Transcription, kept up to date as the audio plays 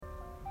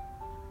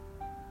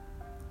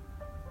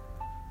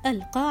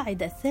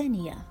القاعدة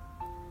الثانية: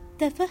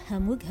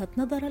 تفهم وجهة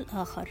نظر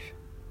الآخر.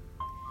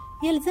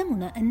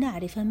 يلزمنا أن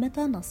نعرف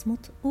متى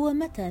نصمت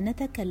ومتى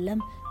نتكلم،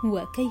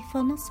 وكيف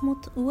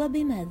نصمت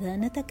وبماذا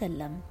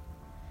نتكلم.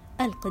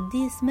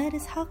 القديس مار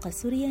إسحاق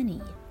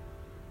السورياني: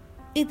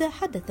 إذا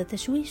حدث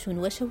تشويش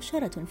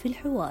وشوشرة في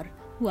الحوار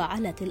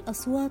وعلت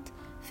الأصوات،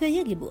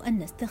 فيجب أن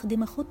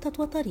نستخدم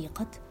خطة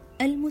وطريقة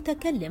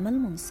المتكلم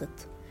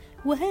المنصت،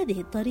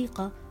 وهذه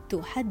الطريقة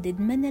تحدد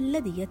من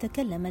الذي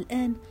يتكلم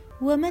الآن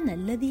ومن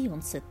الذي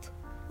ينصت،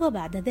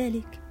 وبعد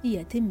ذلك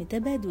يتم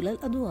تبادل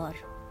الأدوار،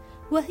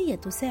 وهي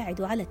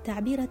تساعد على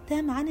التعبير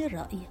التام عن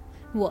الرأي،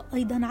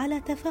 وأيضا على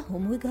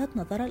تفهم وجهة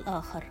نظر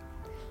الآخر.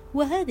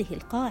 وهذه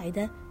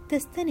القاعدة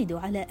تستند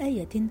على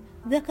آية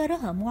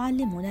ذكرها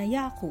معلمنا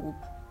يعقوب: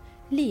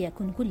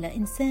 ليكن كل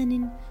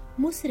إنسان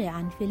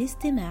مسرعا في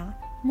الاستماع،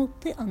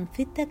 مبطئا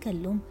في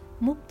التكلم،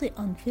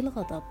 مبطئا في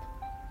الغضب.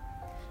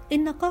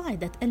 إن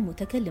قاعدة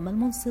المتكلم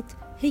المنصت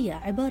هي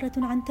عبارة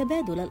عن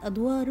تبادل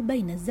الأدوار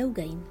بين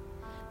الزوجين.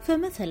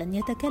 فمثلا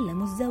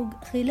يتكلم الزوج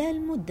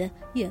خلال مدة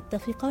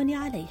يتفقان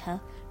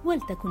عليها،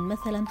 ولتكن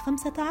مثلا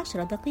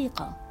 15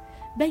 دقيقة،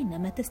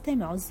 بينما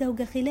تستمع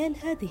الزوجة خلال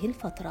هذه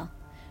الفترة،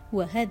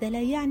 وهذا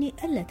لا يعني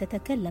ألا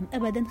تتكلم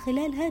أبدا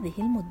خلال هذه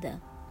المدة.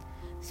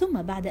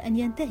 ثم بعد أن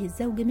ينتهي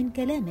الزوج من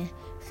كلامه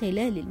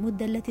خلال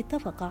المدة التي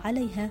اتفق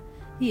عليها،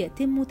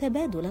 يتم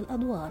تبادل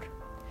الأدوار،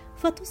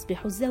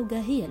 فتصبح الزوجة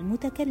هي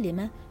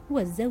المتكلمة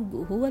والزوج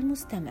هو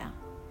المستمع.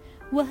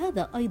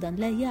 وهذا أيضا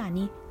لا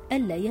يعني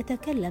ألا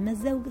يتكلم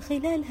الزوج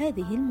خلال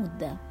هذه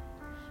المدة.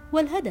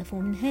 والهدف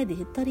من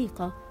هذه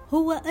الطريقة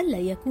هو ألا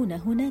يكون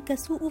هناك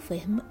سوء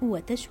فهم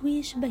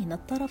وتشويش بين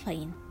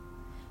الطرفين،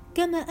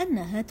 كما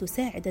أنها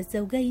تساعد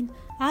الزوجين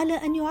على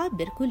أن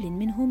يعبر كل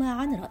منهما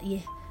عن رأيه،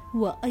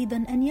 وأيضا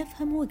أن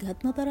يفهم وجهة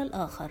نظر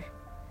الآخر.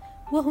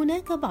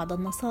 وهناك بعض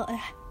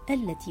النصائح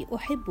التي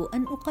أحب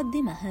أن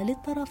أقدمها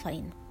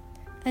للطرفين،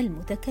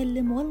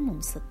 المتكلم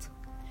والمنصت.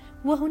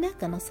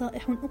 وهناك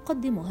نصائح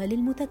أقدمها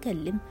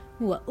للمتكلم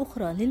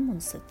وأخرى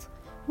للمنصت،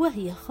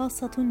 وهي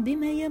خاصة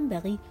بما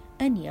ينبغي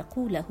أن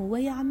يقوله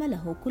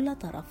ويعمله كل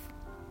طرف.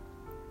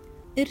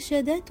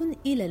 إرشادات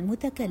إلى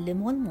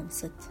المتكلم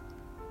والمنصت: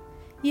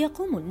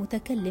 يقوم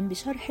المتكلم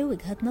بشرح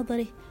وجهة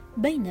نظره،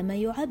 بينما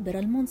يعبر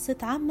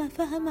المنصت عما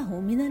فهمه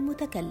من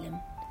المتكلم.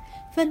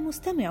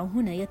 فالمستمع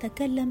هنا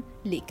يتكلم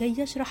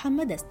لكي يشرح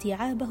مدى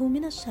استيعابه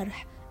من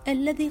الشرح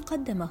الذي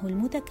قدمه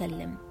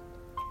المتكلم.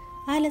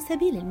 على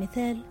سبيل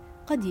المثال،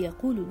 قد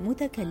يقول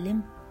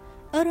المتكلم: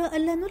 أرى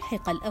ألا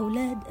نلحق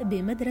الأولاد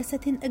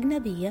بمدرسة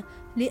أجنبية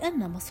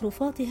لأن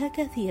مصروفاتها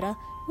كثيرة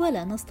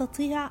ولا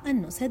نستطيع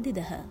أن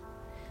نسددها.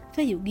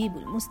 فيجيب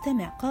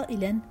المستمع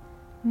قائلا: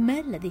 ما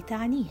الذي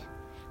تعنيه؟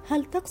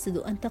 هل تقصد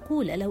أن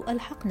تقول لو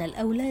ألحقنا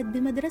الأولاد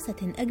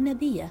بمدرسة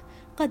أجنبية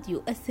قد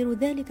يؤثر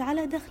ذلك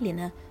على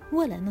دخلنا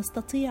ولا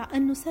نستطيع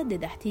أن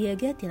نسدد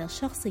احتياجاتنا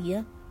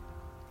الشخصية؟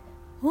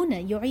 هنا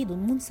يعيد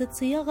المنصت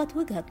صياغة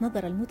وجهة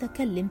نظر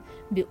المتكلم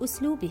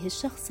بأسلوبه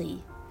الشخصي،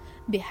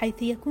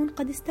 بحيث يكون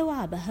قد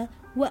استوعبها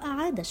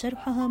وأعاد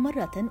شرحها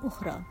مرة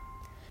أخرى.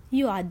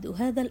 يعد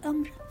هذا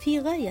الأمر في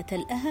غاية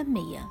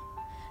الأهمية،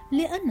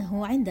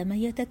 لأنه عندما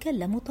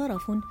يتكلم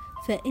طرف،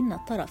 فإن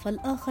الطرف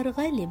الآخر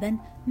غالبا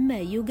ما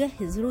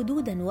يجهز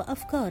ردودا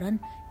وأفكارا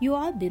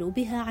يعبر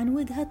بها عن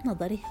وجهة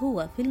نظره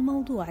هو في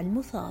الموضوع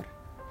المثار،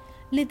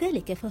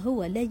 لذلك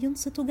فهو لا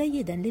ينصت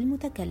جيدا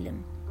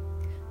للمتكلم.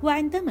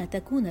 وعندما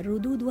تكون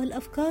الردود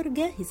والأفكار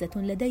جاهزة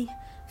لديه،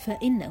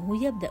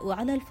 فإنه يبدأ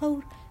على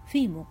الفور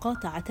في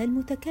مقاطعة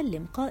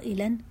المتكلم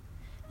قائلا: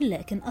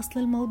 لكن أصل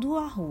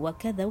الموضوع هو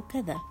كذا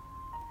وكذا.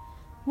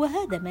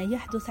 وهذا ما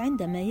يحدث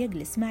عندما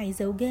يجلس معي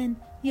زوجان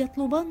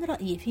يطلبان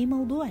رأيي في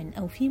موضوع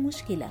أو في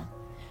مشكلة،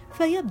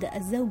 فيبدأ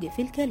الزوج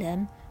في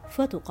الكلام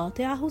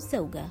فتقاطعه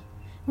الزوجة،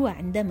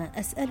 وعندما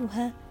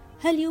أسألها: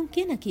 هل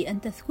يمكنك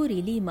أن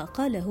تذكري لي ما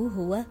قاله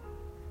هو؟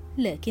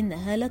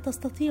 لكنها لا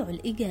تستطيع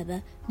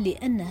الإجابة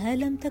لأنها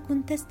لم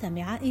تكن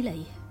تستمع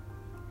إليه.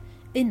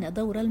 إن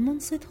دور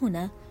المنصت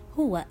هنا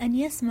هو أن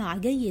يسمع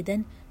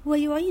جيدا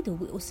ويعيد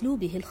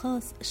بأسلوبه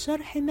الخاص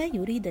شرح ما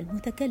يريد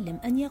المتكلم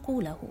أن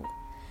يقوله.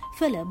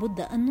 فلا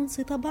بد أن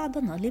ننصت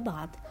بعضنا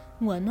لبعض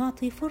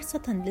ونعطي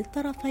فرصة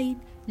للطرفين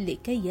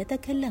لكي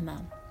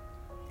يتكلما.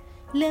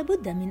 لا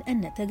بد من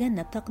أن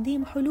نتجنب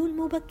تقديم حلول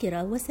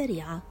مبكرة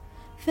وسريعة،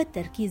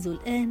 فالتركيز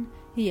الآن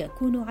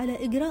يكون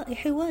على إجراء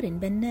حوار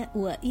بناء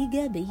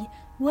وإيجابي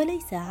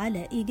وليس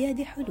على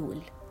إيجاد حلول.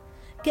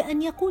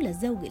 كأن يقول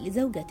الزوج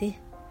لزوجته: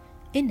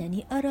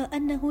 إنني أرى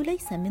أنه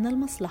ليس من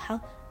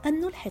المصلحة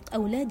أن نلحق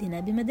أولادنا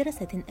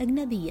بمدرسة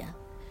أجنبية،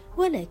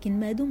 ولكن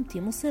ما دمت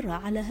مصرة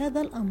على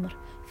هذا الأمر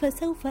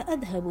فسوف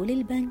أذهب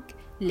للبنك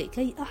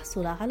لكي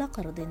أحصل على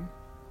قرض.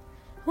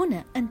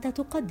 هنا أنت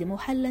تقدم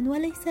حلا،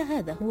 وليس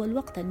هذا هو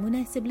الوقت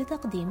المناسب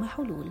لتقديم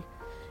حلول،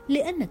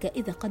 لأنك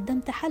إذا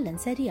قدمت حلا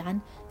سريعا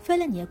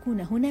فلن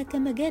يكون هناك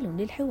مجال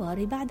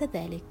للحوار بعد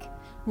ذلك،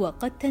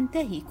 وقد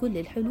تنتهي كل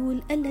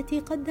الحلول التي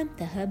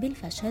قدمتها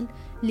بالفشل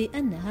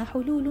لأنها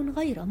حلول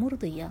غير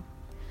مرضية.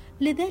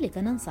 لذلك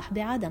ننصح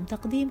بعدم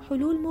تقديم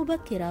حلول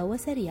مبكرة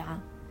وسريعة،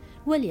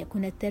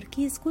 وليكن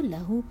التركيز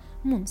كله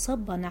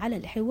منصبا على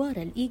الحوار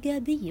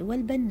الإيجابي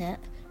والبناء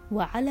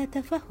وعلى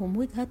تفهم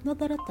وجهة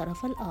نظر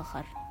الطرف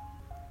الآخر.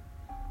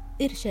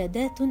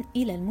 إرشادات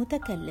إلى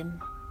المتكلم: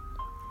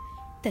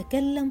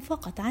 تكلم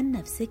فقط عن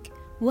نفسك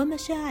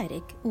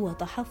ومشاعرك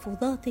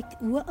وتحفظاتك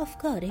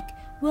وأفكارك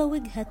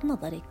ووجهة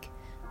نظرك،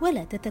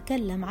 ولا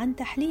تتكلم عن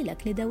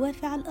تحليلك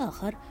لدوافع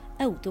الآخر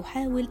أو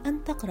تحاول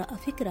أن تقرأ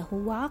فكره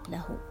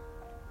وعقله.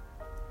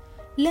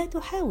 لا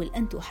تحاول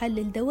أن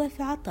تحلل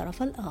دوافع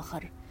الطرف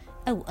الآخر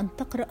أو أن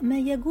تقرأ ما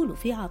يقول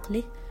في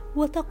عقله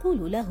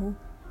وتقول له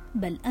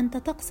بل أنت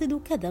تقصد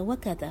كذا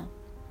وكذا.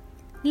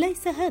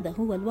 ليس هذا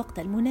هو الوقت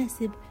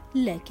المناسب،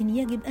 لكن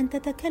يجب أن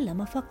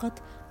تتكلم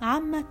فقط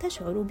عما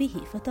تشعر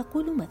به،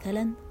 فتقول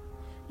مثلا: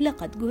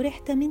 لقد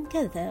جرحت من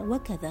كذا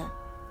وكذا.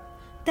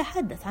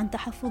 تحدث عن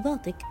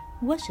تحفظاتك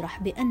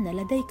واشرح بأن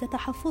لديك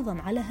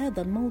تحفظا على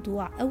هذا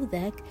الموضوع أو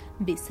ذاك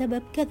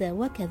بسبب كذا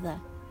وكذا.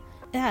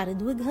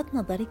 اعرض وجهة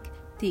نظرك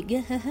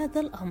تجاه هذا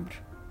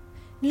الأمر.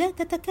 لا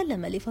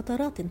تتكلم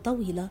لفترات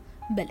طويلة،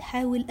 بل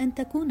حاول أن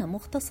تكون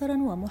مختصرا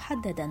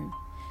ومحددا،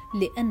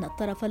 لأن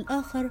الطرف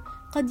الآخر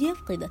قد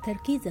يفقد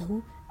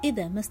تركيزه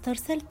إذا ما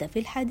استرسلت في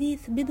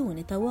الحديث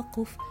بدون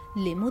توقف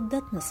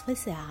لمدة نصف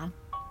ساعة.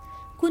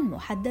 كن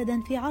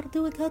محددا في عرض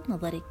وجهة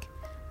نظرك.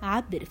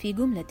 عبر في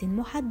جملة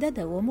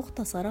محددة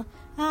ومختصرة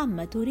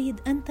عما تريد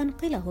أن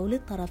تنقله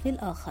للطرف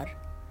الآخر.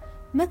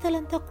 مثلا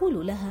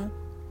تقول لها: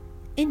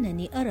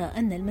 إنني أرى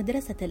أن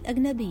المدرسة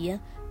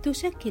الأجنبية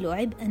تشكل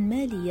عبئا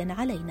ماليا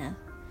علينا.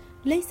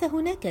 ليس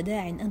هناك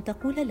داع أن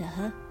تقول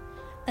لها: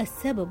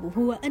 السبب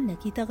هو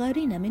أنك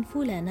تغارين من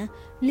فلانة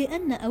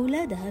لأن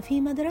أولادها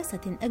في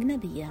مدرسة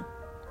أجنبية.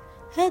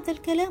 هذا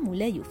الكلام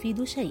لا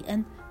يفيد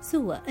شيئا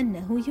سوى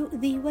أنه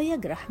يؤذي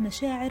ويجرح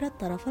مشاعر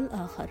الطرف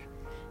الآخر،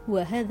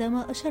 وهذا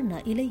ما أشرنا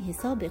إليه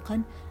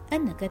سابقا،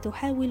 أنك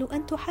تحاول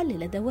أن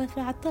تحلل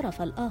دوافع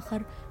الطرف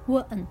الآخر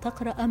وأن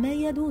تقرأ ما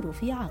يدور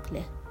في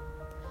عقله.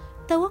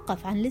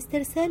 توقف عن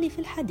الاسترسال في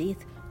الحديث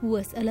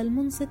واسأل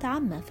المنصت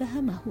عما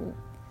فهمه،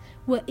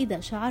 وإذا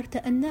شعرت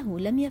أنه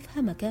لم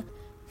يفهمك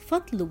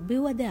فاطلب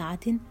بوداعة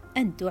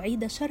أن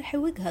تعيد شرح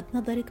وجهة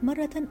نظرك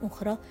مرة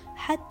أخرى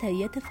حتى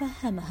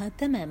يتفهمها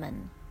تماما.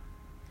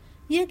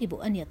 يجب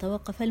أن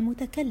يتوقف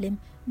المتكلم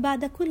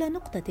بعد كل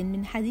نقطة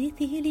من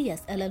حديثه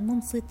ليسأل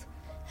المنصت: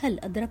 هل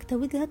أدركت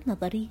وجهة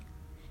نظري؟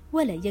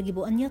 ولا يجب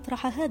أن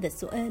يطرح هذا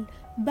السؤال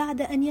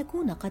بعد أن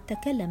يكون قد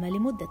تكلم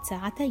لمدة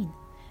ساعتين،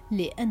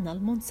 لأن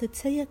المنصت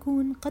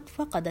سيكون قد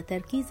فقد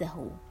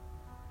تركيزه.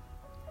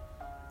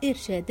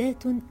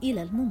 إرشادات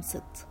إلى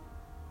المنصت: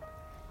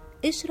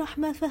 اشرح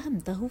ما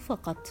فهمته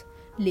فقط،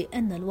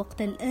 لأن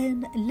الوقت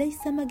الآن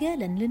ليس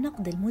مجالا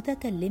لنقد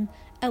المتكلم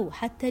أو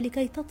حتى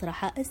لكي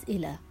تطرح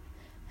أسئلة.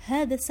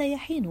 هذا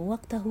سيحين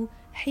وقته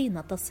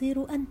حين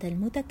تصير أنت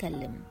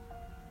المتكلم.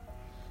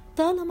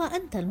 طالما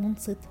أنت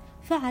المنصت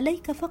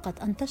فعليك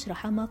فقط أن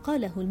تشرح ما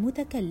قاله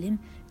المتكلم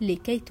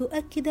لكي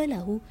تؤكد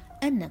له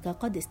أنك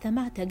قد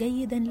استمعت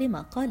جيدا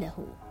لما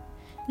قاله.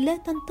 لا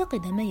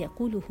تنتقد ما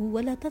يقوله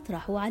ولا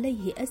تطرح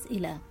عليه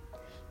أسئلة.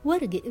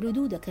 وارجئ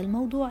ردودك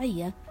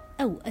الموضوعية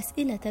أو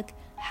أسئلتك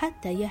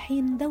حتى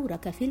يحين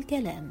دورك في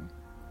الكلام.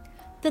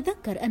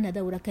 تذكر أن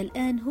دورك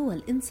الآن هو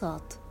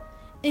الإنصات.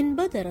 إن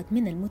بدرت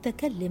من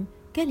المتكلم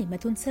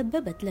كلمة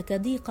سببت لك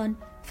ضيقا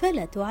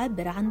فلا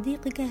تعبر عن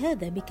ضيقك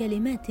هذا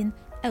بكلمات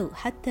أو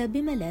حتى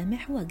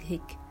بملامح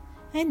وجهك.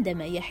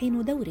 عندما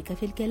يحين دورك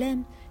في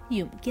الكلام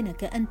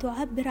يمكنك أن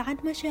تعبر عن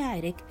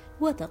مشاعرك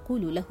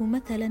وتقول له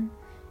مثلا: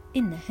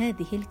 إن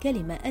هذه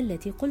الكلمة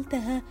التي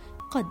قلتها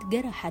قد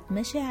جرحت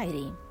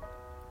مشاعري.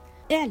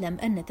 اعلم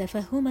أن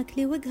تفهمك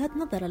لوجهة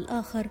نظر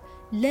الآخر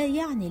لا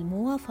يعني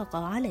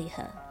الموافقة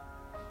عليها.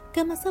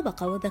 كما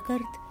سبق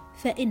وذكرت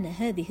فإن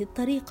هذه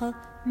الطريقة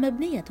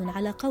مبنية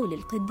على قول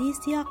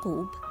القديس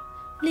يعقوب: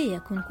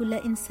 ليكن كل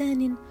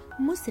إنسان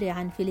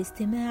مسرعا في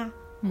الاستماع،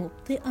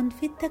 مبطئا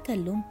في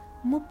التكلم،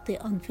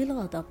 مبطئا في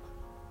الغضب.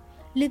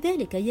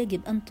 لذلك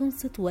يجب أن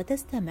تنصت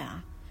وتستمع،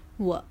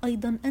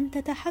 وأيضا أن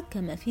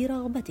تتحكم في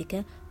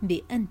رغبتك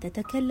بأن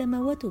تتكلم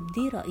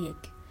وتبدي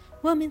رأيك،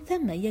 ومن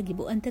ثم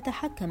يجب أن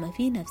تتحكم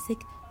في نفسك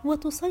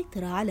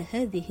وتسيطر على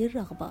هذه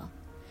الرغبة.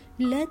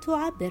 لا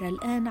تعبر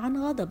الآن عن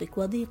غضبك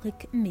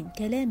وضيقك من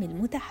كلام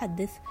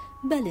المتحدث،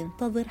 بل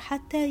انتظر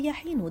حتى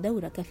يحين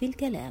دورك في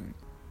الكلام،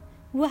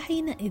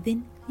 وحينئذ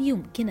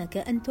يمكنك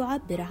أن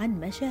تعبر عن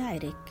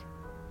مشاعرك.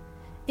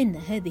 إن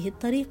هذه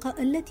الطريقة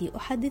التي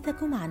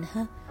أحدثكم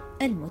عنها،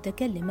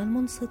 المتكلم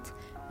المنصت،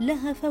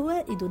 لها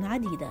فوائد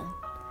عديدة.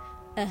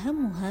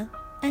 أهمها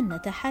أن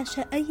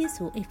نتحاشى أي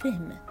سوء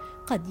فهم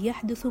قد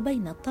يحدث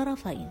بين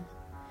الطرفين،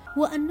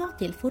 وأن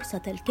نعطي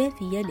الفرصة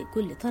الكافية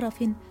لكل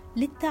طرف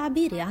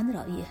للتعبير عن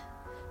رأيه،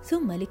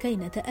 ثم لكي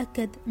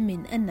نتأكد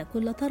من أن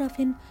كل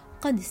طرف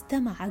قد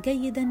استمع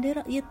جيدا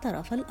لرأي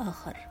الطرف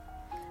الآخر.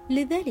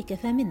 لذلك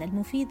فمن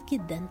المفيد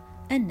جدا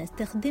أن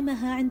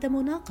نستخدمها عند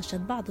مناقشة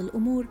بعض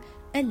الأمور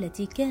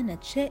التي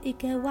كانت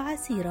شائكة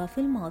وعسيرة في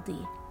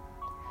الماضي.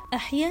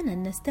 أحيانا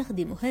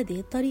نستخدم هذه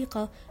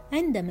الطريقة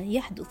عندما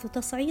يحدث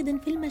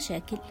تصعيد في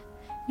المشاكل،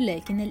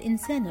 لكن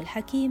الإنسان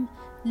الحكيم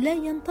لا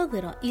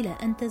ينتظر إلى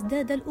أن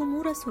تزداد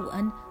الأمور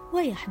سوءا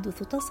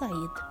ويحدث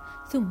تصعيد،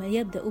 ثم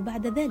يبدأ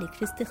بعد ذلك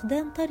في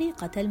استخدام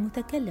طريقة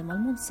المتكلم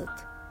المنصت.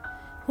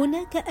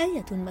 هناك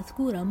آية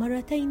مذكورة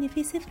مرتين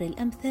في سفر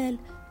الأمثال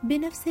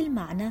بنفس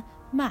المعنى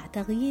مع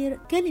تغيير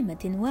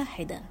كلمة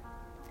واحدة.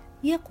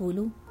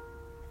 يقول: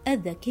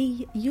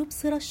 الذكي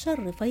يبصر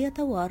الشر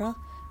فيتوارى،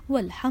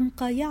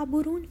 والحمقى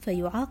يعبرون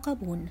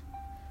فيعاقبون.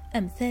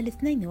 أمثال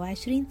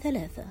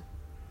 22:3.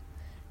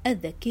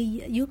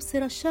 الذكي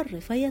يبصر الشر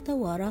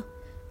فيتوارى،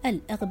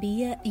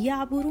 الأغبياء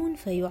يعبرون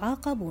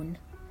فيعاقبون.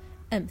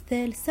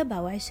 أمثال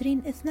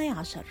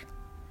 27:12.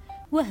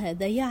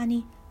 وهذا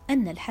يعني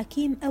أن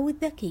الحكيم أو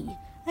الذكي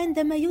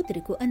عندما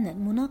يدرك أن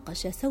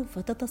المناقشة سوف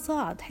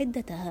تتصاعد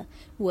حدتها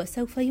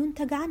وسوف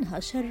ينتج عنها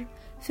شر،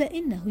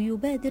 فإنه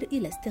يبادر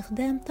إلى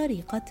استخدام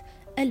طريقة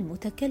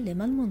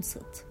المتكلم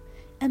المنصت.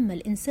 أما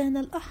الإنسان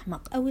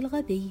الأحمق أو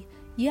الغبي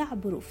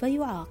يعبر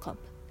فيعاقب،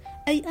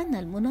 أي أن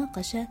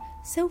المناقشة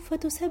سوف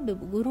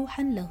تسبب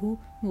جروحا له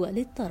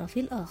وللطرف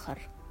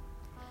الآخر.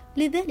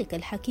 لذلك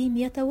الحكيم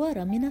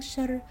يتوارى من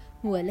الشر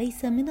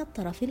وليس من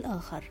الطرف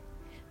الآخر،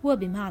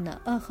 وبمعنى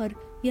آخر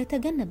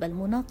يتجنب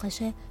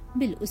المناقشة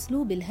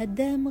بالأسلوب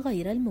الهدام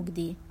غير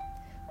المجدي،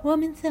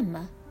 ومن ثم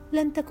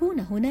لن تكون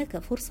هناك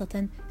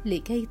فرصة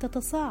لكي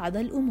تتصاعد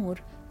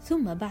الأمور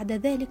ثم بعد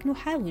ذلك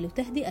نحاول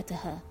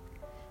تهدئتها.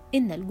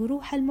 إن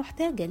الجروح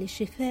المحتاجة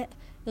للشفاء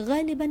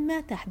غالبا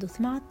ما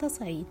تحدث مع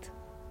التصعيد.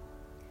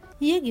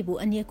 يجب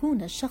أن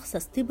يكون الشخص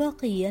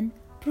استباقيا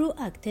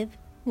proactive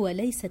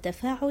وليس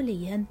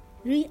تفاعليا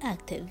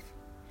reactive.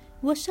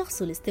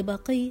 والشخص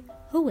الاستباقي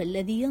هو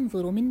الذي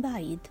ينظر من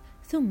بعيد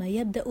ثم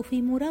يبدأ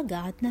في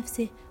مراجعة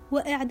نفسه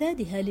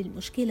وإعدادها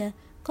للمشكلة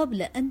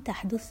قبل أن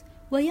تحدث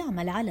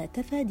ويعمل على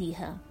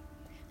تفاديها.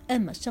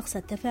 أما الشخص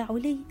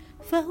التفاعلي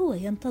فهو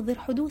ينتظر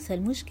حدوث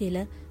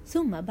المشكلة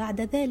ثم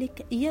بعد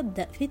ذلك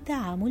يبدأ في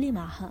التعامل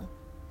معها.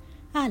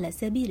 على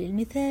سبيل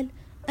المثال،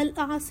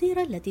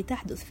 الأعاصير التي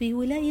تحدث في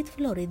ولاية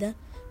فلوريدا،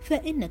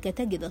 فإنك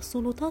تجد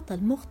السلطات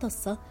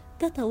المختصة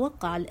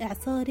تتوقع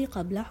الإعصار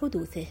قبل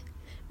حدوثه،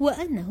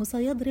 وأنه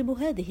سيضرب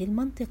هذه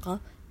المنطقة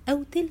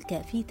أو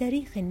تلك في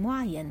تاريخ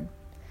معين،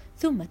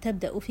 ثم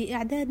تبدأ في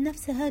إعداد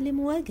نفسها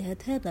لمواجهة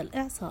هذا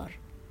الإعصار.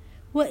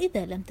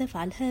 وإذا لم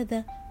تفعل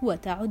هذا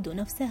وتعد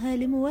نفسها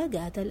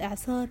لمواجهة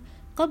الإعصار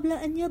قبل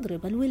أن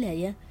يضرب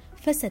الولاية،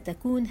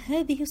 فستكون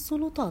هذه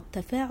السلطات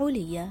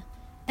تفاعلية،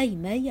 أي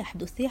ما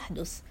يحدث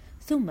يحدث،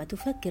 ثم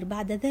تفكر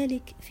بعد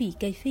ذلك في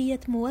كيفية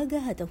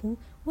مواجهته،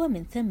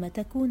 ومن ثم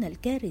تكون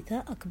الكارثة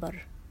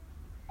أكبر.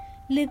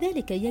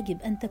 لذلك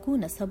يجب أن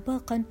تكون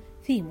سباقا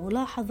في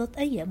ملاحظة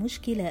أي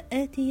مشكلة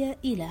آتية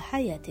إلى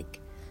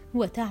حياتك،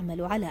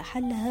 وتعمل على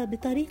حلها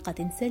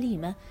بطريقة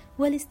سليمة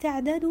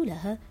والاستعداد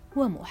لها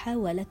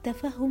ومحاولة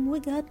تفهم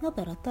وجهة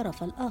نظر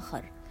الطرف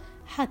الآخر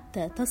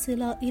حتى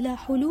تصل إلى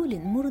حلول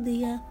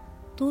مرضية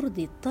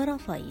ترضي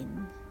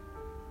الطرفين.